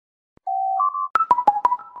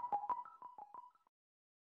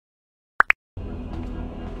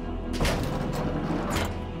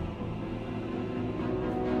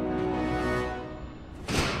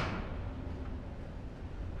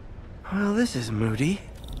Well, this is moody.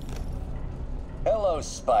 Hello,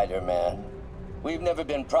 Spider-Man. We've never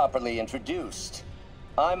been properly introduced.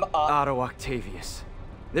 I'm Otto Octavius.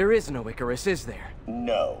 There is no Icarus, is there?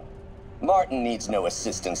 No. Martin needs no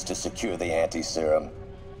assistance to secure the anti-serum.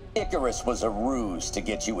 Icarus was a ruse to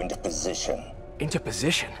get you into position. Into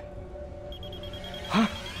position? Huh?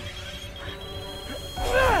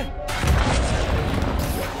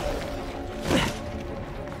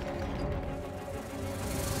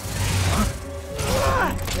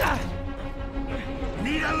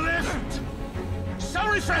 Need a lift? So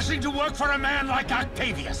refreshing to work for a man like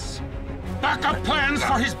Octavius. Backup plans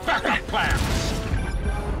for his backup plans.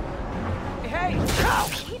 Hey!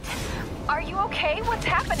 Pete? Are you okay? What's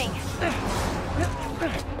happening?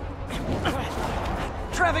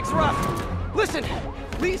 Traffic's rough. Listen,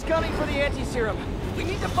 Lee's gunning for the anti-serum. We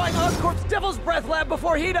need to find Oscorp's Devil's Breath lab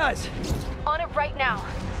before he does. On it right now.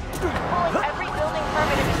 Pulling every building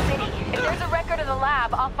permit in the city. If there's a record of the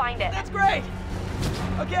lab, I'll find it. That's great.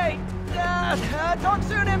 Okay. Talk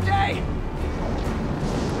soon, MJ.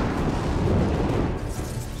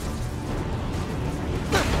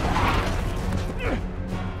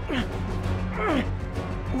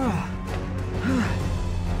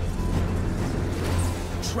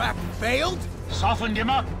 Trap failed? Softened him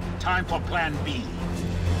up. Time for plan B.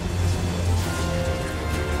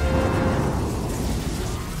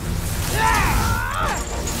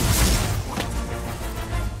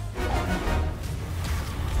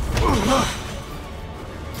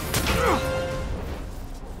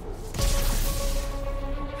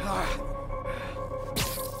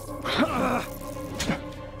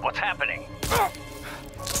 What's happening?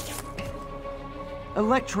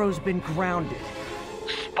 Electro's been grounded.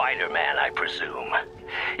 Spider-Man, I presume.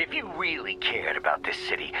 If you really cared about this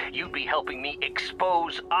city, you'd be helping me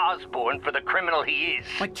expose Osborn for the criminal he is.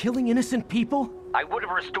 By killing innocent people? I would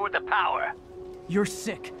have restored the power. You're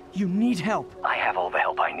sick. You need help. I have all the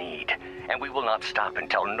help I need, and we will not stop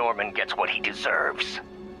until Norman gets what he deserves.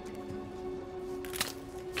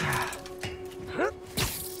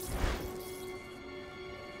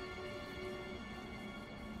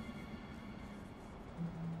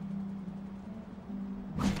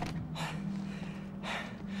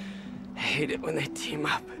 I hate it when they team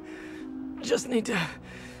up. Just need to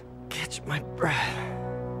catch my breath.